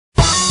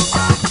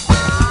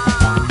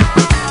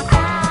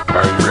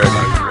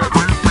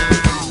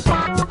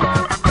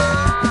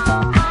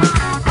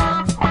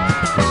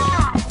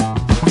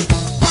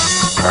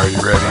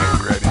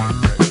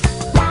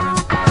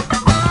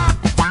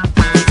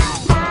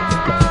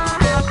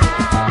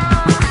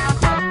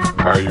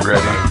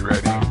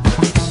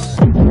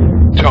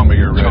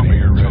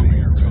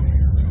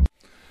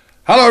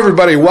Hello,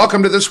 everybody.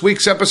 Welcome to this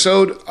week's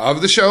episode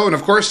of the show. And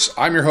of course,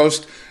 I'm your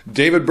host,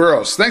 David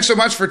Burrows. Thanks so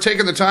much for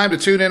taking the time to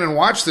tune in and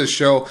watch this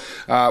show.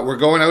 We're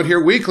going out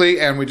here weekly,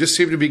 and we just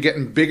seem to be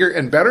getting bigger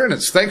and better. And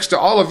it's thanks to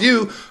all of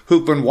you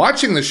who've been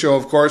watching the show,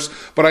 of course.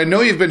 But I know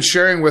you've been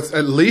sharing with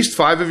at least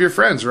 5 of your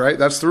friends, right?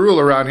 That's the rule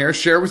around here.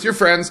 Share with your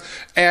friends.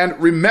 And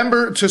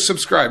remember to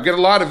subscribe. Get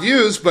a lot of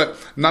views, but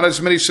not as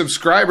many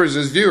subscribers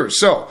as viewers.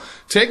 So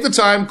take the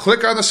time,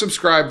 click on the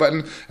subscribe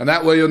button, and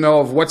that way you'll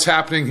know of what's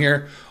happening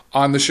here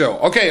on the show.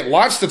 Okay,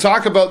 lots to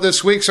talk about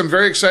this week. Some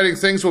very exciting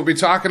things. We'll be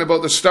talking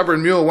about the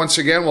Stubborn Mule once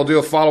again. We'll do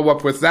a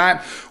follow-up with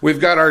that.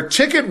 We've got our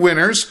ticket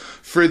winners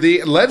for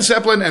the Led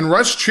Zeppelin and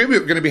Rush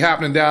tribute going to be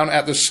happening down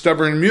at the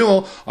Stubborn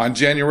Mule on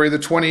January the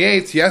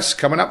 28th. Yes,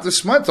 coming up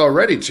this month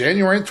already,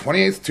 January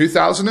 28th,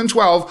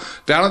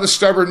 2012, down at the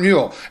Stubborn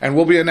Mule. And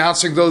we'll be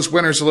announcing those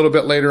winners a little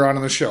bit later on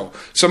in the show.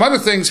 Some other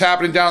things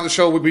happening down the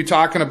show. We'll be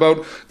talking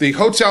about the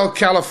Hotel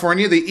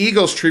California, the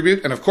Eagles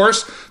tribute, and of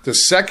course, the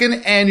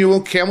second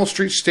annual Camel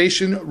Street Station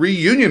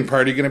reunion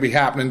party going to be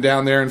happening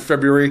down there in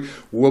February.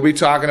 We'll be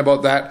talking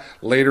about that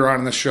later on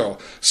in the show.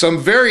 Some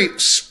very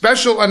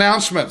special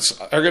announcements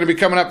are going to be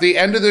coming up at the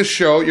end of this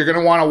show. You're going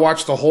to want to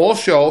watch the whole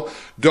show.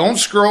 Don't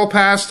scroll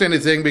past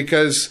anything,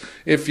 because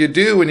if you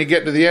do, when you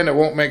get to the end, it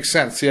won't make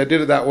sense. See, I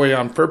did it that way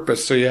on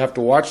purpose, so you have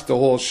to watch the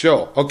whole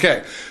show.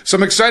 Okay,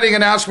 some exciting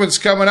announcements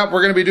coming up.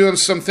 We're going to be doing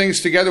some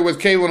things together with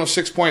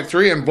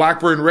K106.3 and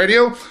Blackburn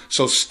Radio,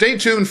 so stay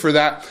tuned for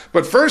that.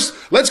 But first,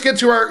 let's get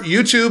to our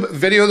YouTube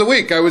video of the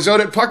week. I was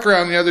out at Puck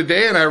Around the other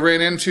day, and I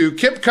ran into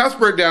Kip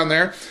Cuthbert down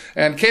there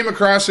and came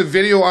across a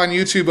video on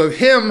YouTube of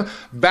him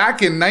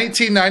back in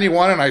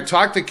 1991, and I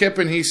talked to Kip,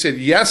 and he said,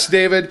 "Yes,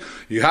 David,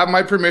 you have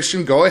my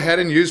permission. Go ahead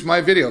and use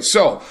my video."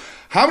 So,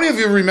 how many of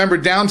you remember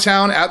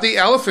downtown at the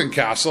Elephant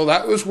Castle?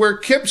 That was where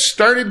Kip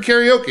started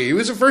karaoke. He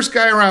was the first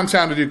guy around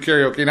town to do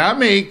karaoke. Not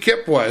me,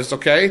 Kip was,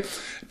 okay?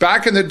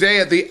 Back in the day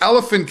at the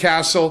Elephant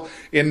Castle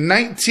in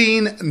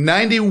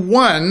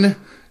 1991,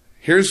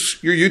 here's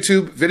your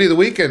YouTube video of the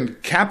week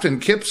and Captain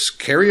Kip's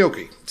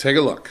karaoke. Take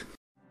a look.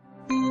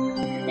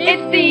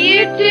 It's the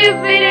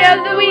YouTube video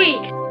of the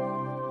week.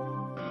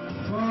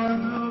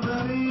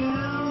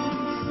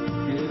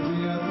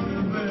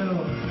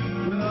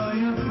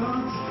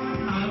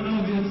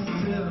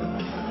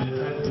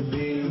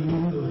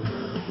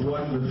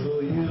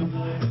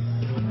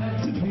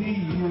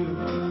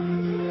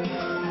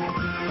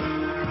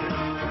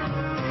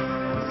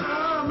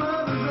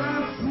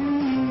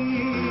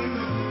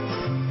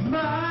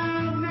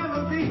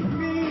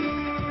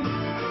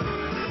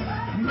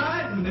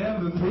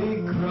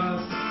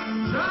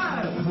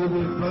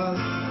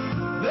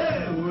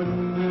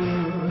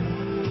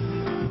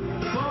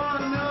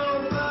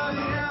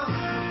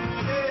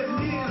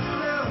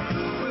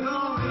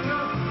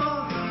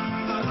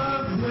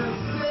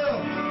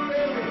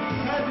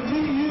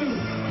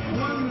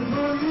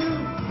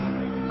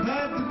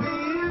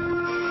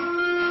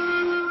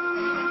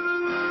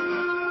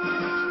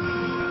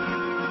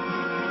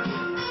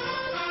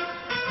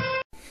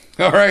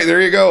 All right, there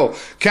you go.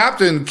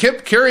 Captain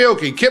Kip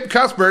Karaoke. Kip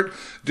Cuthbert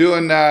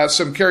doing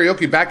some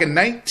karaoke back in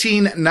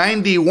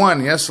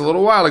 1991. Yes, a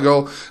little while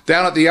ago,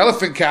 down at the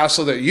Elephant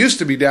Castle that used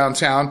to be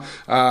downtown.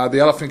 The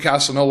Elephant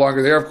Castle no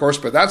longer there, of course,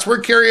 but that's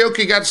where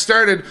karaoke got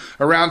started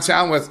around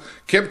town with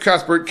Kip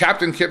Cuthbert,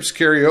 Captain Kip's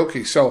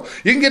Karaoke. So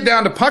you can get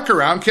down to Puck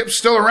Around. Kip's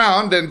still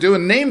around and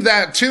doing Name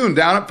That Tune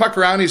down at Puck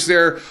Around. He's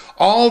there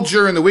all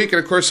during the week.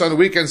 And of course, on the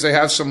weekends, they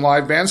have some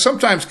live bands.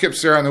 Sometimes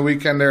Kip's there on the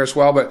weekend there as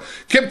well. But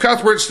Kip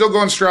Cuthbert's still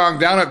going strong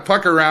down at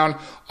Puck Around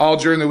all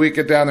during the week.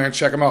 Get down there and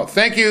check them out.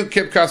 Thank you,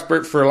 Kip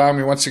Cuthbert, for allowing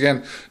me once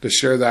again to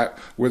share that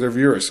with our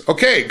viewers.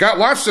 Okay, got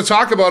lots to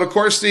talk about. Of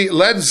course, the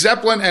Led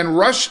Zeppelin and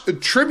Rush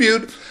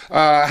tribute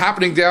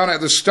happening down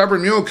at the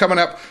Stubborn Mule coming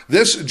up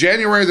this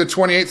January the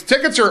 28th.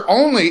 Tickets are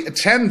only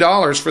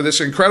 $10 for this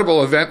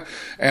incredible event,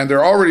 and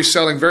they're already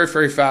selling very,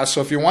 very fast.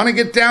 So if you want to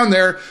get down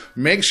there,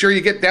 make sure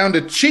you get down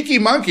to Cheeky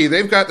Monkey.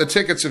 They've got the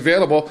tickets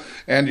available,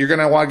 and you're going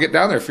to want to get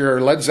down there. If you're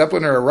a Led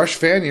Zeppelin or a Rush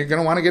fan, you're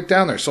going to want to get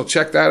down there. So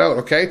check that out,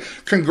 okay?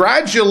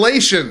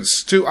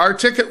 Congratulations to our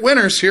ticket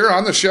winners here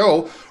on the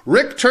show,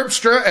 Rick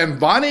Terpstra and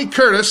Bonnie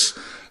Curtis.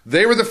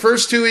 They were the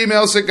first 2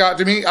 emails that got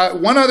to me.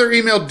 One other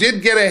email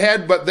did get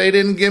ahead, but they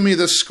didn't give me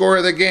the score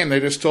of the game. They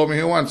just told me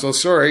who won. So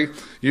sorry,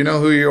 you know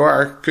who you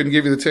are. Couldn't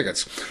give you the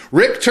tickets.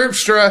 Rick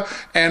Terpstra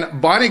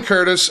and Bonnie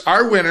Curtis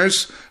are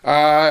winners.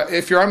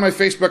 If you're on my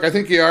Facebook, I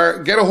think you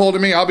are, get a hold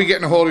of me. I'll be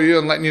getting a hold of you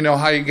and letting you know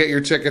how you can get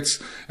your tickets,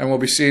 and we'll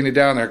be seeing you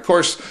down there. Of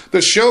course,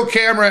 the show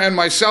camera and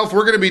myself,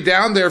 we're going to be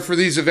down there for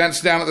these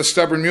events down at the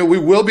Stubborn Mule. We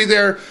will be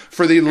there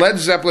for the Led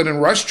Zeppelin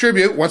and Rush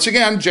tribute. Once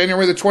again,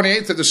 January the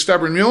 28th at the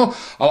Stubborn Mule.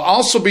 I'll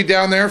also be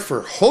down there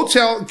for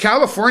Hotel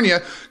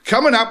California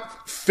coming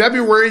up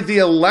February the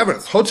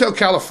 11th. Hotel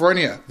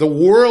California, the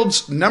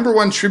world's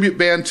 #1 tribute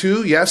band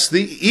too. Yes,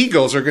 the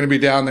Eagles are going to be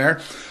down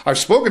there. I've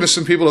spoken to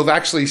some people who have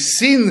actually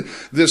seen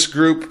this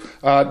group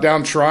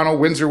down Toronto,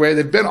 Windsor way.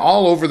 They've been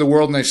all over the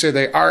world, and they say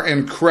they are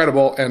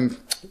incredible. And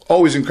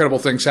Always incredible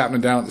things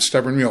happening down at the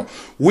Stubborn Mule.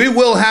 We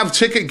will have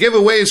ticket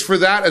giveaways for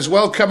that as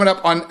well coming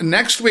up on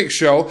next week's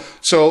show.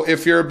 So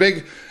if you're a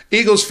big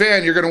Eagles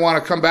fan, you're going to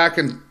want to come back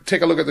and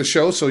take a look at the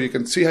show so you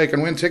can see how you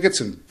can win tickets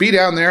and be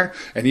down there.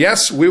 And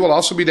yes, we will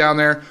also be down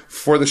there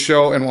for the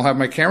show, and we'll have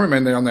my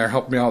cameraman down there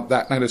help me out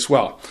that night as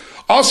well.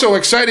 Also,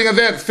 exciting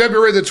event,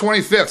 February the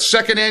 25th,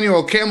 second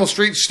annual Camel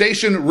Street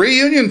Station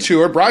Reunion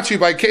Tour, brought to you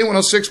by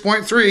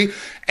K106.3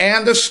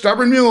 and the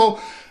Stubborn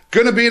Mule.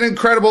 Going to be an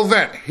incredible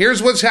event.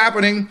 Here's what's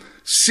happening.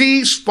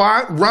 C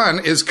Spot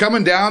Run is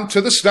coming down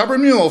to the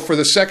Stubborn Mule for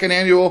the second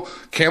annual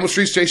Camel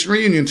Street Station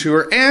Reunion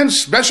Tour, and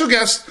special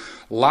guest,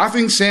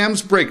 Laughing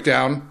Sam's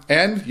Breakdown,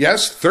 and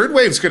yes, Third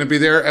Wave's going to be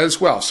there as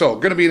well. So,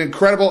 going to be an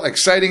incredible,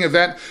 exciting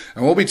event,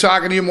 and we'll be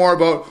talking to you more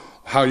about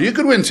how you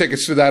could win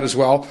tickets to that as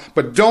well.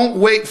 But don't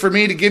wait for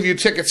me to give you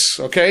tickets,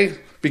 okay?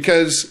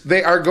 Because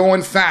they are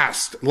going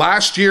fast.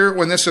 Last year,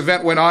 when this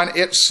event went on,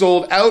 it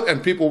sold out,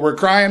 and people were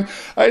crying,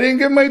 I didn't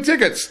get my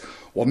tickets.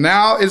 Well,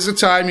 now is the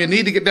time. You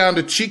need to get down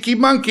to Cheeky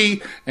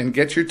Monkey and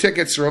get your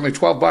tickets. They're only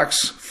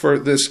 $12 for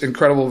this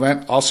incredible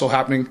event, also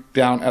happening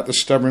down at the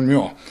Stubborn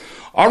Mule.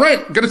 All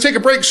right, going to take a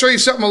break, show you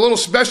something a little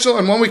special,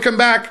 and when we come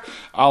back,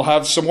 I'll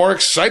have some more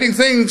exciting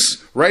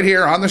things right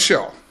here on the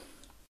show.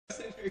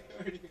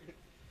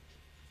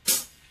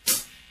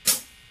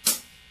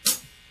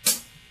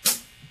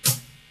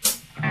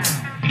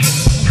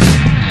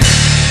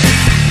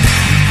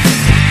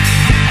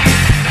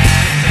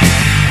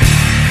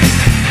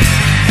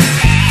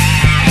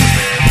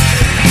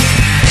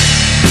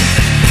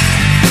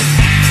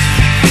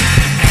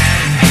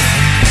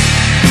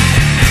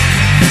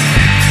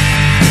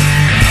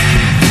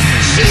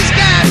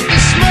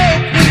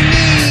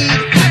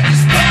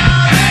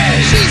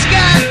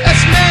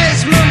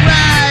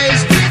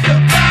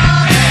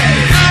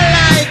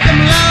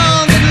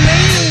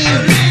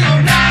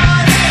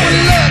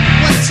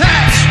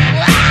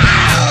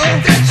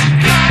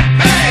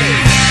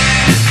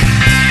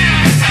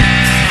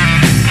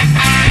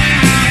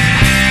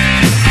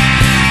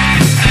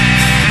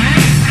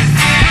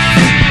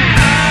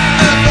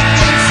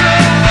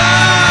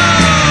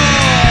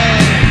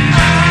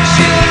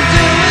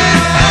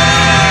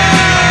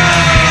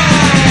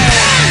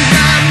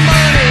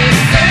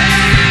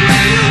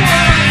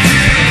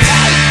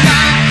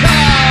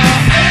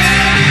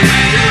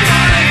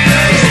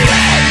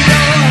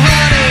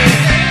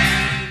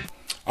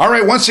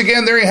 Once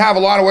again, there you have a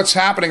lot of what's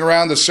happening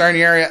around the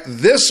Sarnia area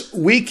this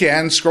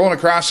weekend. Scrolling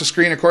across the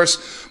screen, of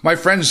course, my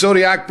friend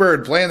Zodiac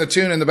Bird playing the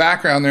tune in the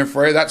background there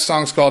for you. That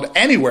song's called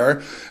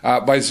Anywhere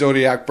by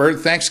Zodiac Bird.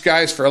 Thanks,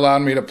 guys, for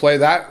allowing me to play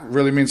that.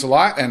 Really means a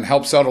lot and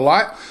helps out a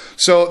lot.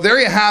 So there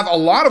you have a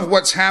lot of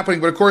what's happening,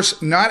 but of course,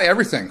 not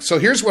everything. So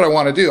here's what I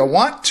want to do. I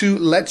want to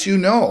let you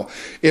know,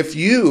 if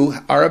you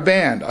are a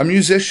band, a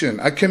musician,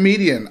 a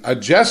comedian, a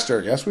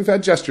jester, yes, we've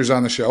had jesters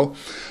on the show,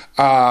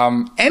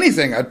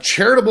 anything, a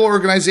charitable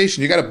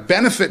organization, you got a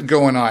benefit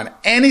going on,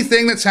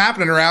 anything that's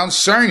happening around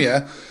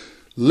Sarnia,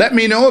 let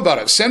me know about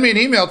it. Send me an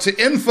email to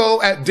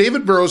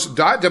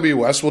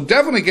info@davidburrows.ws. We'll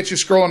definitely get you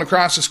scrolling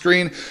across the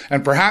screen,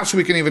 and perhaps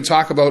we can even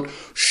talk about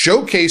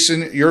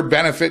showcasing your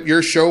benefit,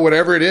 your show,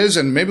 whatever it is,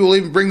 and maybe we'll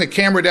even bring the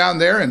camera down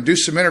there and do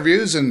some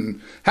interviews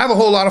and have a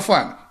whole lot of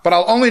fun. But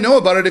I'll only know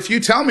about it if you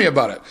tell me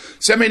about it.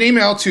 Send me an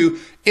email to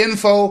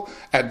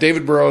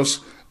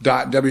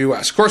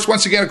info@davidburrows.ws. Of course,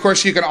 once again,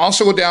 you can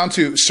also go down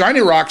to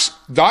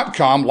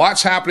sarniarocks.com.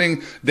 Lots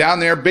happening down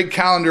there. Big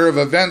calendar of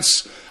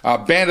events,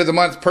 band of the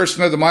month,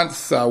 person of the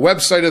month,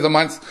 website of the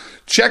month.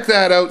 Check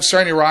that out,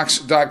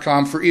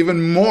 sarniarocks.com, for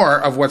even more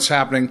of what's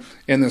happening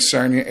in the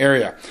Sarnia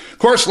area. Of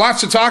course,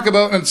 lots to talk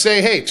about and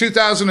say, hey,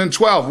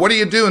 2012, what do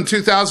you do in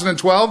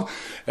 2012?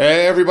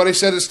 Everybody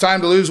said it's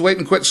time to lose weight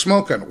and quit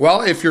smoking.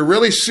 Well, if you're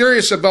really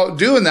serious about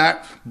doing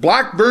that,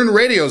 Blackburn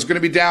Radio is going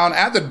to be down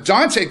at the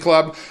Dante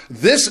Club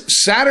this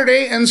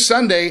Saturday and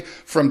Sunday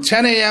from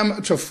 10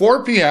 a.m. to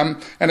 4 p.m.,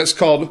 and it's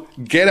called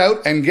Get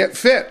Out and Get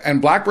Fit.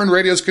 And Blackburn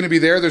Radio is going to be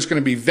there. There's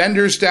going to be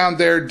vendors down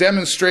there,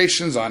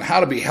 demonstrations on how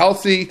to be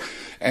healthy,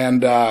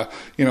 and,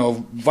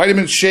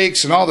 vitamin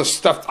shakes and all this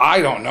stuff.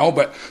 I don't know,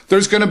 but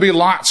there's going to be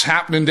lots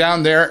happening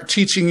down there,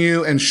 teaching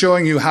you and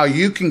showing you how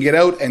you can get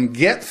out and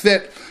get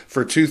fit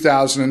for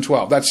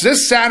 2012. That's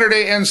this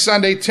Saturday and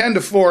Sunday, 10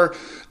 to 4,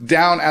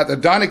 down at the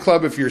Donny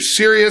Club. If you're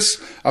serious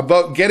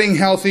about getting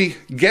healthy,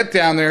 get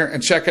down there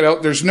and check it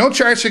out. There's no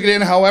charge to get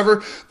in.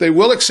 However, they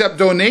will accept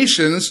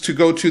donations to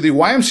go to the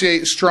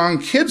YMCA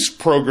Strong Kids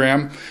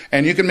program,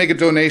 and you can make a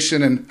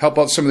donation and help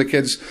out some of the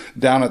kids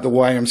down at the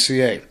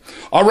YMCA.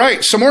 All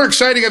right, some more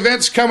exciting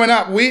events coming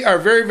up. We are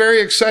very, very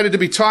excited to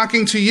be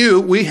talking to you.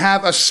 We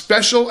have a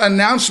special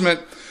announcement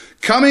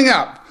coming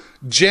up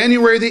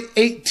January the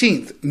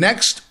 18th,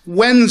 next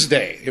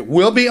Wednesday. It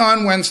will be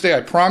on Wednesday, I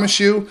promise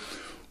you.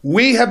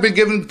 We have been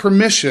given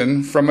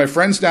permission from my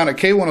friends down at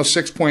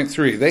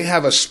K106.3. They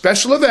have a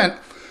special event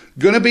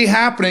going to be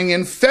happening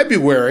in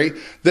February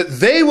that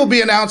they will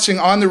be announcing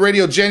on the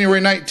radio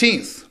January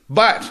 19th.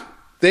 But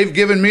they've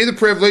given me the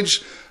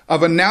privilege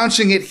of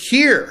announcing it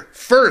here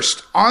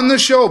first on the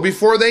show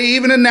before they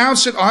even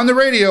announce it on the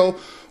radio.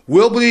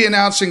 we'll be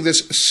announcing this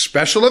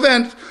special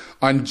event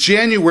on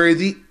January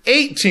the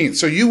 18th.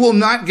 So you will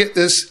not get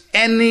this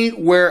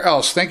anywhere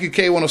else. Thank you,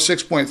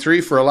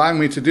 K106.3, for allowing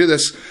me to do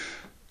this.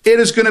 It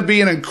is going to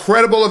be an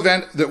incredible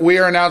event that we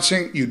are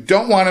announcing. You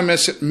don't want to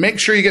miss it. Make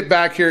sure you get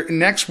back here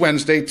next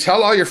Wednesday.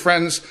 Tell all your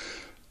friends,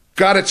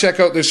 got to check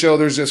out the show.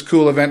 There's this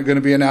cool event going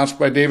to be announced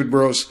by David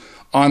Burrows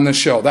on the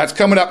show. That's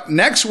coming up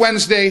next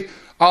Wednesday.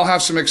 I'll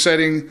have some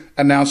exciting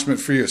announcement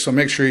for you, so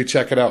make sure you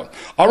check it out.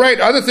 All right,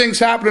 other things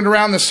happening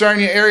around the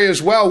Sarnia area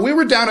as well. We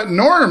were down at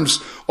Norm's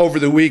over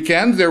the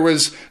weekend. There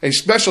was a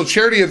special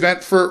charity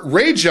event for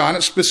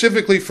Rayjon,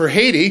 specifically for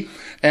Haiti,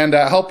 and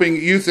helping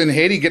youth in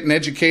Haiti getting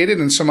educated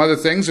and some other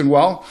things. And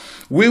well,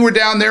 we were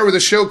down there with the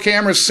show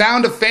cameras.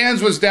 Sound of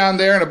Fans was down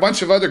there and a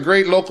bunch of other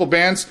great local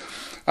bands.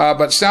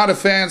 But Sound of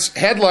Fans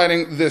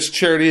headlining this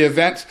charity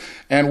event.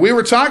 And we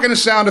were talking to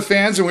Sound of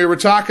Fans, and we were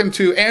talking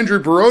to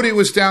Andrew Borody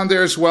was down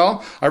there as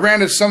well. I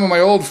ran into some of my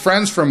old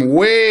friends from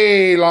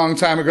way long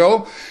time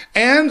ago.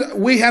 And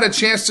we had a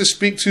chance to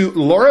speak to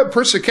Laura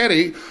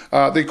Persichetti,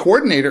 the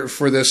coordinator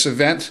for this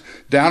event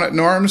down at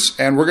Norm's.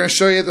 And we're going to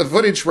show you the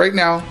footage right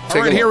now. All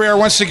right, here we are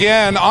once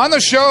again on the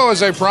show,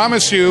 as I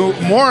promised you.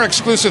 More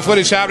exclusive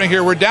footage happening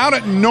here. We're down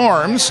at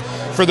Norm's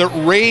for the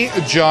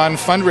Rayjon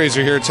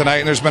fundraiser here tonight.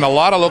 And there's been a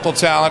lot of local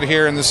talent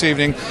here in this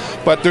evening.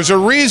 But there's a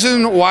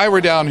reason why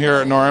we're down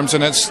here at Norm's,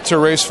 and it's to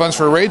raise funds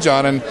for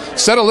Rayjon. And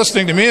instead of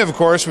listening to me, of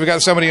course, we've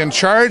got somebody in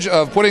charge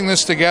of putting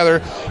this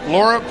together.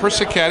 Laura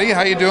Persichetti.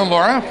 How you doing,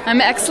 Laura? I'm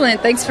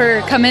excellent. Thanks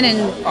for coming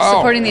and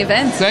supporting the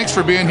event. Thanks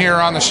for being here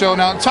on the show.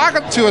 Now,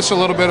 talk to us a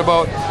little bit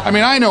about, I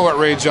mean, I know what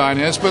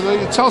Rayjon is, but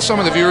tell some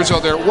of the viewers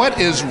out there,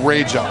 what is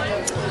Rayjon?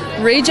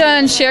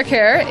 Rayjon Share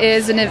Care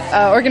is an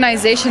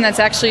organization that's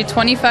actually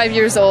 25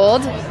 years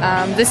old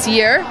this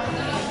year.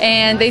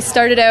 And they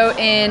started out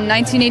in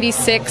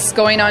 1986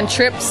 going on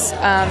trips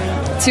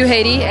to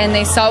Haiti, and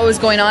they saw what was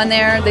going on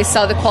there. They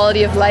saw the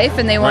quality of life,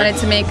 and they wanted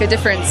to make a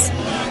difference.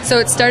 So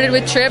it started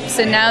with trips,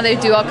 and now they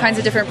do all kinds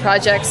of different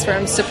projects,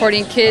 from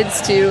supporting kids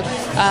to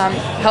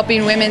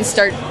helping women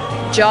start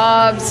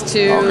jobs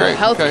to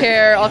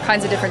healthcare, all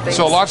kinds of different things.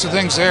 So lots of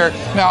things there.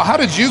 Now, how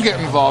did you get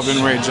involved in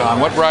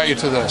Rayjon? What brought you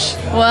to this?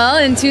 Well,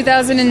 in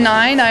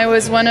 2009, I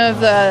was one of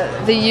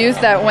the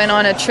youth that went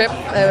on a trip.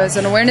 It was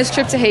an awareness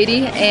trip to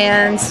Haiti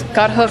and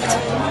got hooked.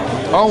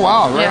 Oh,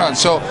 wow, right on.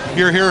 So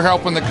you're here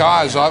helping the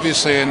cause,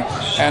 obviously, and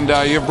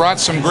you've brought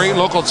some great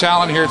local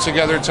talent here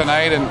together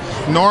tonight, and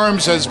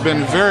Norm's has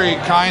been very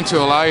kind to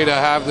allow you to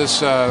have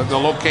this, the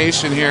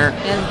location here,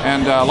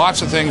 and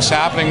lots of things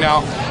happening.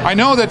 Now, I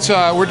know that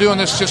we're doing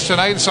this just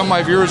tonight, and some of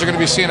my viewers are going to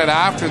be seeing it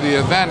after the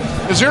event.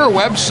 Is there a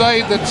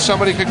website that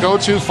somebody could go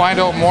to, find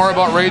out more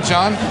about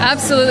Rayjon?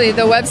 Absolutely.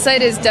 The website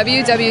is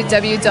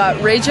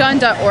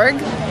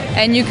www.rayjon.org.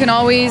 And you can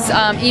always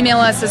email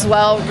us as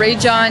well,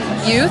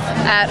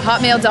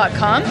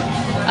 rayjonyouth@hotmail.com.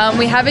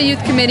 We have a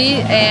youth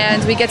committee,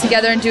 and we get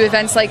together and do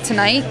events like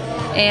tonight.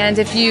 And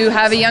if you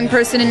have a young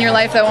person in your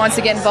life that wants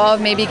to get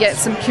involved, maybe get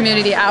some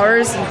community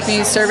hours and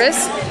community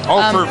service.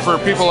 For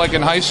people like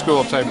in high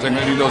school type thing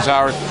that need those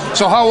hours.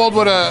 So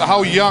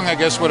how young, I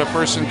guess, would a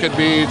person could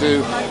be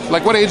to,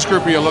 like, what age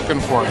group are you looking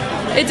for?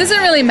 It doesn't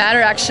really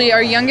matter, actually.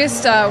 Our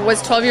youngest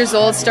was 12 years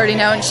old starting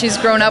out, and she's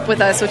grown up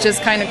with us, which is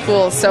kind of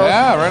cool. So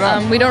yeah, right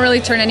on. We don't really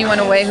turn anyone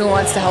away who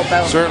wants to help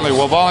out. Certainly.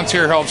 Well,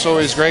 volunteer help's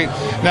always great.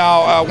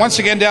 Now, once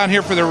again, down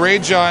here for the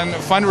Rayjon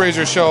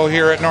fundraiser show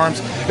here at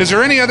Norm's, is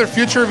there any other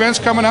future events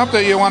coming up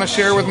that you want to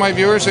share with my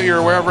viewers that you're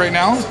aware of right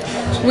now?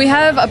 We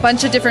have a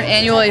bunch of different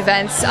annual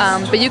events,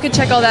 but you can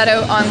check all that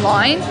out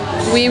online.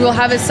 We will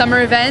have a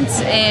summer event,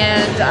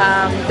 and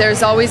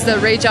there's always the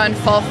Rayjon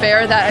Fall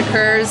Fair that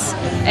occurs,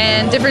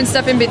 and different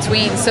stuff in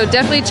between. So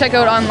definitely check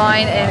out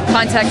online and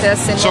contact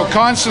us. And so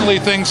constantly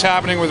things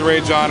happening with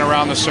Rayjon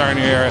around the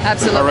Sarnia area.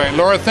 Absolutely. All right,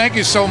 Laura, thank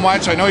you so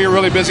much. I know you're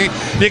really busy.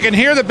 You can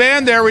hear the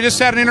band there. We just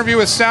had an interview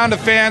with Sound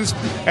of Fans,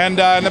 and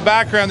in the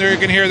background there you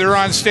can hear they're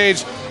on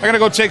stage. I'm going to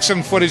go take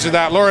some footage of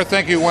that. Laura,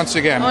 thank you once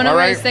again. Oh, no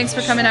worries. Thanks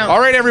for coming out. All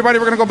right, everybody,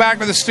 we're going to go back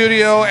to the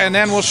studio, and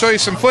then we'll show you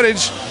some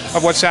footage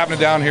of what's happening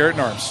down here at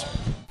Norm's.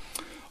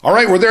 All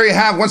right, well, there you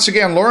have, once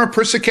again, Laura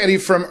Persichetti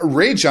from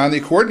Rayjon,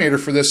 the coordinator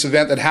for this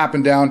event that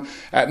happened down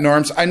at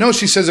Norm's. I know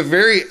she says a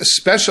very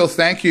special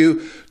thank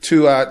you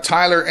to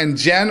Tyler and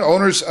Jen,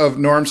 owners of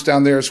Norm's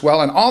down there as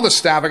well, and all the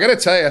staff. I got to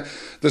tell you,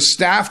 the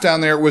staff down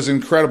there was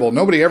incredible.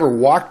 Nobody ever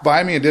walked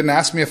by me and didn't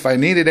ask me if I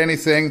needed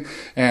anything,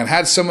 and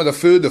had some of the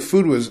food. The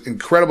food was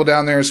incredible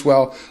down there as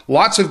well.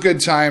 Lots of good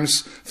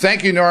times.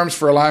 Thank you, Norm's,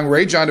 for allowing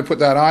Rayjon to put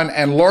that on.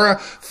 And Laura,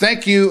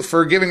 thank you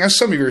for giving us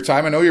some of your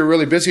time. I know you're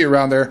really busy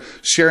around there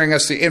sharing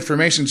us the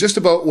information just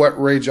about what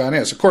Rayjon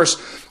is. Of course,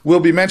 we'll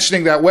be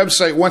mentioning that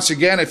website once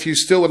again if you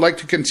still would like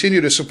to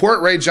continue to support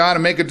Rayjon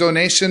and make a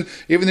donation,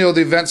 even though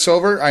the event's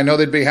over. I know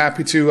they'd be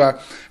happy to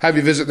have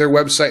you visit their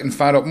website and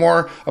find out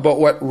more about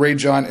what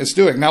Rayjon is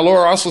doing. Now,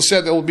 Laura also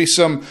said there will be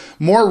some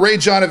more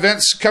Rayjon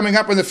events coming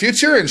up in the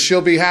future, and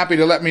she'll be happy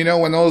to let me know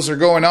when those are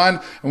going on,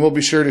 and we'll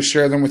be sure to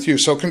share them with you.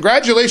 So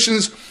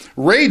congratulations,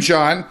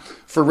 Rayjon,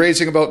 for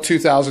raising about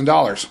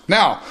 $2,000.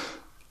 Now,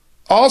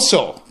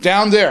 Also,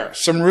 down there,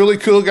 some really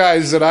cool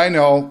guys that I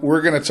know.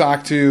 We're going to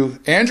talk to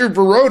Andrew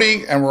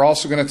Borody, and we're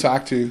also going to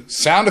talk to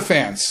Sound of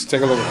Fans.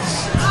 Take a look at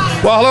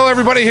this. Well, hello,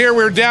 everybody here.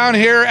 We're down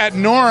here at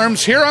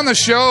Norm's, here on the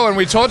show, and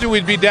we told you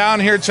we'd be down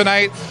here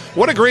tonight.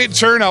 What a great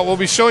turnout. We'll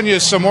be showing you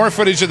some more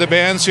footage of the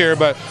bands here,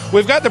 but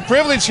we've got the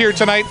privilege here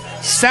tonight.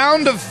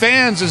 Sound of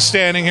Fans is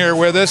standing here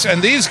with us,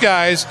 and these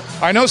guys,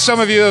 I know some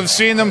of you have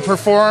seen them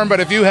perform, but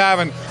if you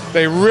haven't,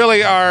 they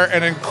really are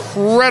an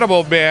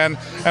incredible band.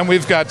 And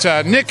we've got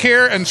Nick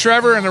here and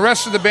Trevor and the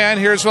rest of the band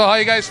here as well. How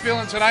you guys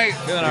feeling tonight?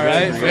 Feeling all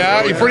right.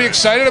 Yeah, you pretty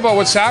excited about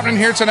what's happening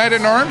here tonight at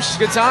Norm's? It's a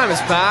good time.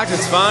 It's packed.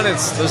 It's fun.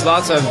 There's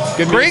lots of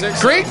good music.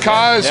 Great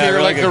cause here,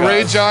 really like the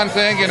Rayjon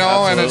thing, you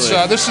know. Absolutely.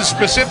 And it's this is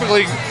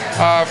specifically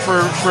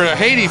for a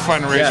Haiti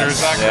fundraiser. Yes.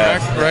 Is that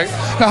correct?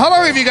 Right. Now, how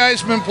long have you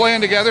guys been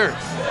playing together?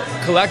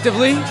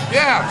 Collectively,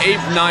 Yeah.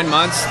 8-9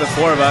 months, the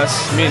four of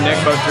us. Me and Nick,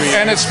 about 3 years.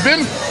 And it's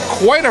been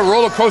quite a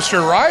roller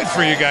coaster ride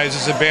for you guys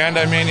as a band.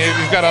 I mean,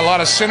 you've got a lot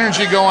of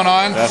synergy going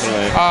on.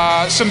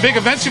 Definitely. Some big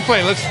events you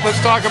played.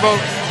 Let's talk about.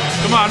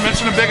 Come on,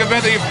 mention a big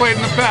event that you've played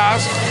in the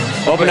past.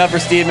 Opened up for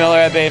Steve Miller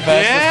at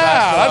Bayfest.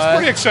 Yeah, that's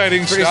pretty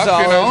exciting pretty stuff.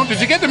 solid. You know,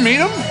 did you get to meet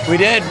him? We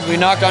did. We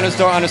knocked on his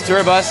door on his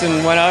tour bus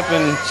and went up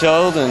and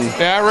chilled. And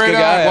Yeah, right on. good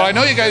guy, Well, I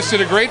know you guys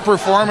did a great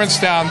performance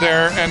down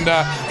there, and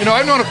you know,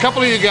 I've known a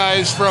couple of you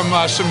guys from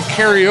some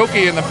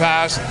karaoke in the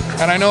past,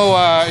 and I know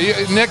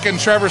Nick and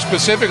Trevor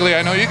specifically.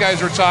 I know you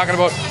guys were talking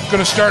about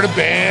going to start a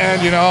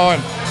band, you know,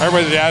 and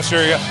everybody's asked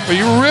there. But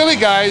you really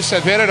guys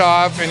have hit it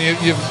off, and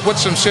you've put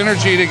some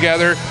synergy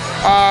together.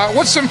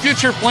 What's some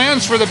future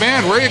plans for the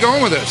band? Where are you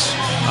going with this?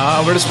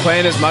 We're just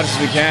playing as much as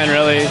we can,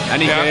 really.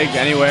 Any gig,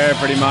 anywhere,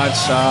 pretty much.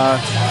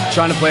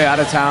 Trying to play out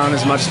of town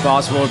as much as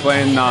possible. We're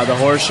playing the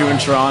Horseshoe in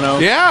Toronto.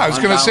 Yeah, I was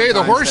going to say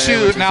the Valentine's Day,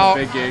 Horseshoe. which is Now, a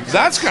big gig.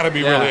 that's got to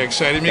be really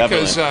exciting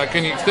because Definitely.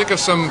 can you think of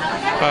some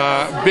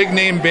big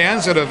name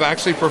bands that have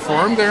actually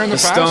performed there in the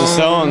past? Stones. the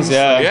Stones,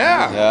 yeah.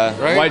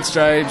 Yeah, right. White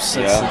Stripes.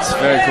 It's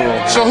very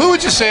cool. So who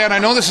would you say, and I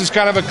know this is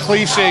kind of a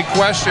cliche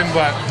question,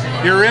 but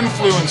your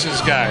influences,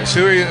 guys.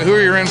 Who are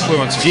your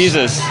influences?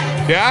 Jesus.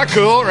 Yeah,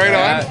 cool. Right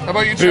Yeah. on. How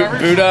about you, Trevor?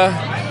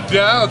 Buddha.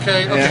 Yeah,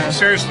 okay. Yeah.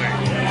 Seriously.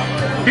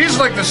 He's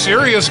like the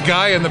serious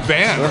guy in the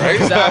band, right?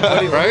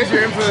 Exactly. Right? What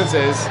your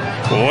influences?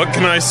 What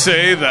can I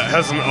say that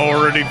hasn't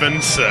already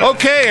been said?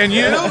 Okay, and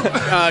you?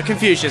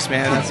 Confucius,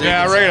 man. That's it.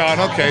 Yeah, right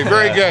on. Okay,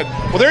 very good.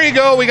 Well, there you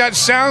go. We got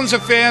Sounds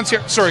of Fans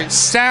here. Sorry,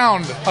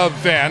 Sound of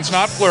Fans,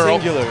 not plural.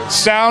 Singular.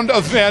 Sound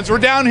of Fans. We're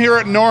down here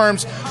at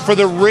Norm's for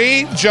the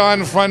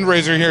Rayjon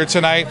fundraiser here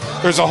tonight.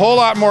 There's a whole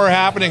lot more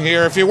happening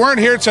here. If you weren't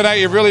here tonight,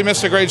 you've really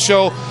missed a great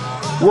show.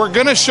 We're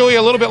going to show you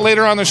a little bit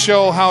later on the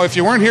show how if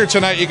you weren't here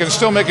tonight, you can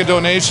still make a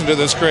donation to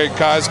this great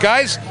cause.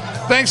 Guys,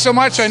 thanks so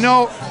much. I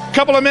know a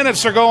couple of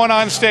minutes are going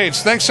on stage.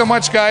 Thanks so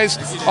much, guys.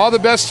 All the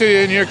best to you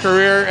in your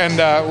career, and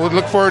we'll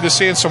look forward to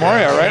seeing some more of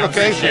you, all right?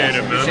 Okay? Appreciate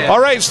it, man. All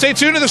right, stay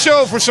tuned to the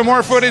show for some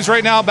more footage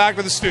right now. Back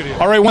to the studio.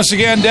 All right, once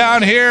again,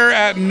 down here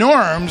at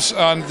Norm's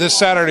on this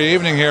Saturday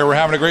evening here. We're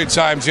having a great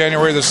time,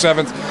 January the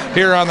 7th,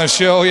 here on the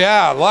show.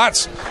 Yeah,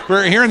 lots.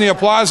 We're hearing the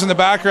applause in the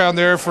background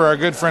there for our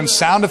good friend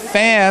Sound of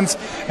Fans.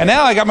 And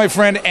now I got my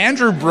friend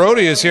Andrew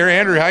Borody is here.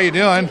 Andrew, how you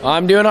doing?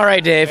 I'm doing all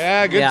right, Dave.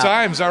 Yeah, good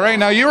times. All right,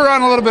 now you were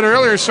on a little bit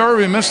earlier. Sorry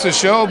we missed the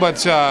show, but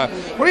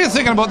what are you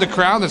thinking about the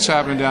crowd that's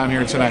happening down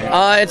here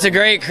tonight? It's a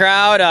great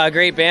crowd.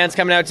 Great bands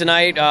coming out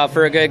tonight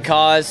for a good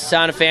cause.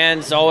 Sound of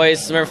Fans,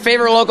 always our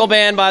favorite local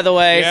band, by the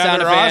way. Yeah,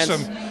 Sound they're of Fans.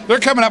 awesome. They're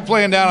coming up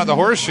playing down at the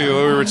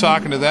Horseshoe. We were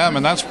talking to them,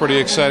 and that's pretty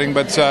exciting.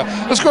 But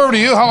let's go over to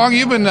you. How long have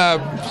you been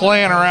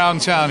playing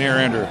around town here,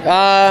 Andrew?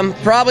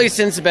 Probably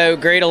since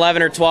about grade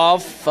 11 or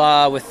 12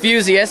 with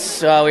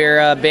Fusius. We were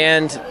a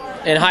band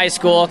in high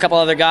school, a couple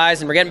other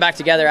guys, and we're getting back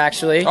together,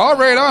 actually. All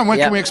right on. When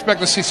Yep. can we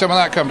expect to see some of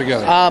that come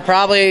together?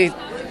 Probably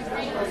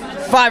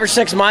 5 or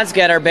 6 months,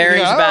 get our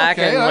bearings back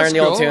okay, and that's learn the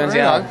old cool. tunes. Right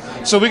Yeah.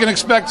 on. So we can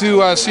expect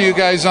to see you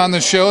guys on the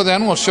show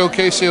then. We'll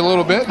showcase you a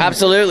little bit.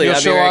 Absolutely, You'll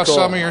that'd be show very off cool.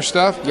 some of your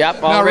stuff.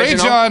 Yep, all Now,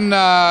 original.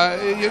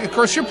 Rayjon, of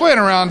course, you're playing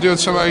around doing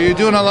some. Are you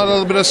doing a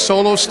little bit of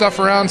solo stuff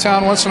around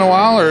town once in a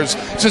while, or is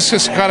this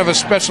just kind of a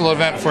special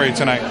event for you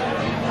tonight?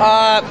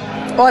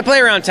 Well, I play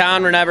around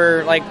town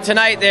whenever, like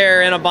tonight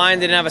they're in a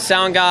bind, they didn't have a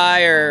sound guy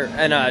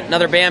and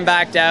another band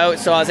backed out,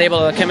 so I was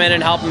able to come in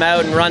and help them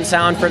out and run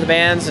sound for the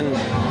bands and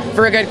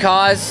for a good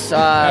cause.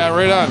 Yeah,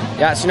 right on.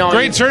 Yeah, so no,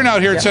 Great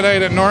turnout here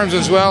tonight at Norm's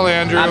as well,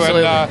 Andrew.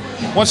 Absolutely.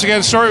 And once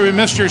again, sorry we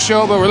missed your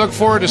show, but we look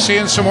forward to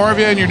seeing some more of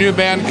you and your new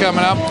band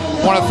coming up.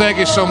 Want to thank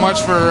you so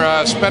much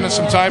for spending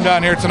some time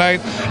down here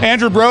tonight.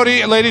 Andrew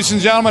Borody, ladies and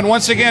gentlemen,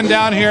 once again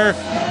down here,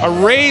 a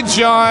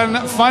Rayjon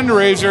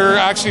fundraiser,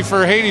 actually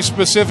for Haiti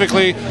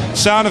specifically.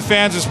 Sound of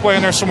Fans is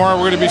playing there some more.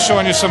 We're going to be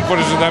showing you some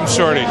footage of them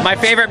shortly. my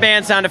favorite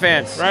band, Sound of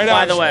Fans. Right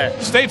by on. the way.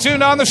 Stay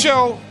tuned on the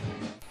show.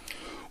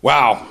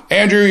 Wow.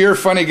 Andrew, you're a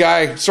funny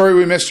guy. Sorry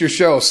we missed your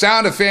show.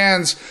 Sound of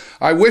Fans,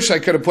 I wish I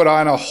could have put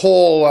on a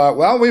whole,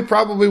 well, we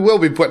probably will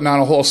be putting on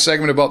a whole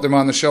segment about them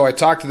on the show. I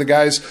talked to the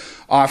guys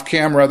off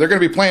camera. They're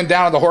going to be playing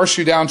down at the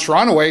Horseshoe down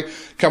Toronto way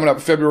coming up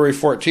February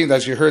 14th,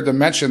 as you heard them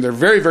mention. They're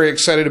very, very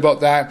excited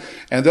about that,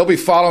 and they'll be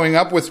following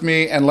up with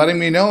me and letting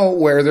me know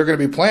where they're going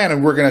to be playing,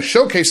 and we're going to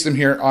showcase them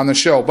here on the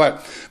show.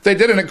 But they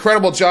did an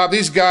incredible job.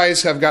 These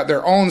guys have got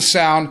their own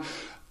sound.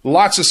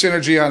 Lots of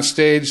synergy on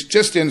stage,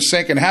 just in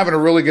sync and having a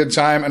really good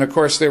time. And of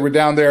course, they were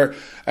down there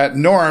at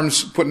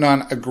Norm's putting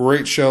on a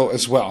great show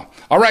as well.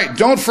 All right,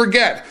 don't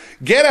forget,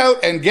 get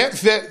out and get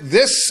fit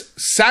this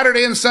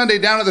Saturday and Sunday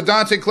down at the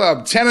Dante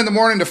Club, 10 in the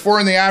morning to 4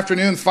 in the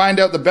afternoon. Find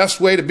out the best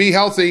way to be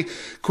healthy,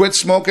 quit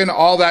smoking,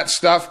 all that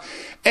stuff.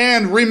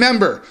 And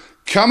remember,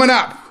 coming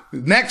up,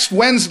 next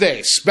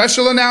Wednesday,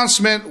 special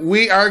announcement.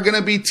 We are going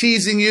to be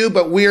teasing you,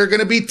 but we are going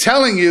to be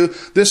telling you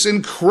this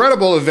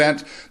incredible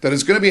event that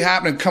is going to be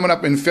happening coming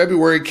up in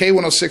February.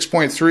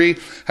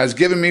 K106.3 has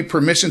given me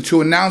permission to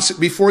announce it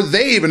before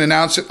they even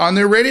announce it on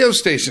their radio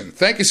station.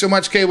 Thank you so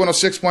much,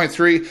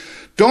 K106.3.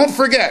 Don't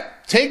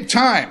forget, take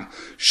time,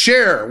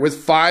 share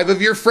with 5 of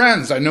your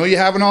friends. I know you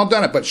haven't all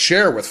done it, but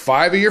share with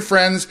 5 of your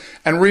friends.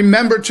 And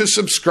remember to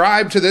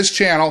subscribe to this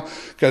channel,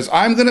 because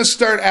I'm going to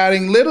start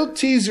adding little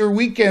teaser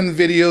weekend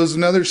videos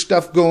and other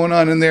stuff going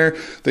on in there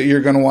that you're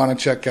going to want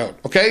to check out.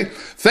 Okay?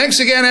 Thanks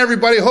again,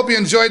 everybody. Hope you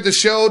enjoyed the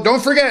show.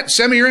 Don't forget,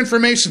 send me your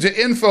information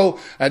to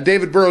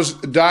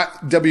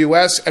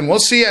info@davidburrows.ws, and we'll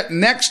see you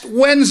next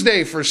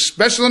Wednesday for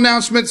special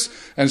announcements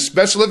and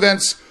special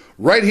events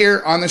right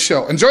here on the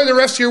show. Enjoy the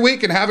rest of your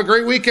week and have a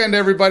great weekend,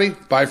 everybody.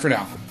 Bye for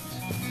now.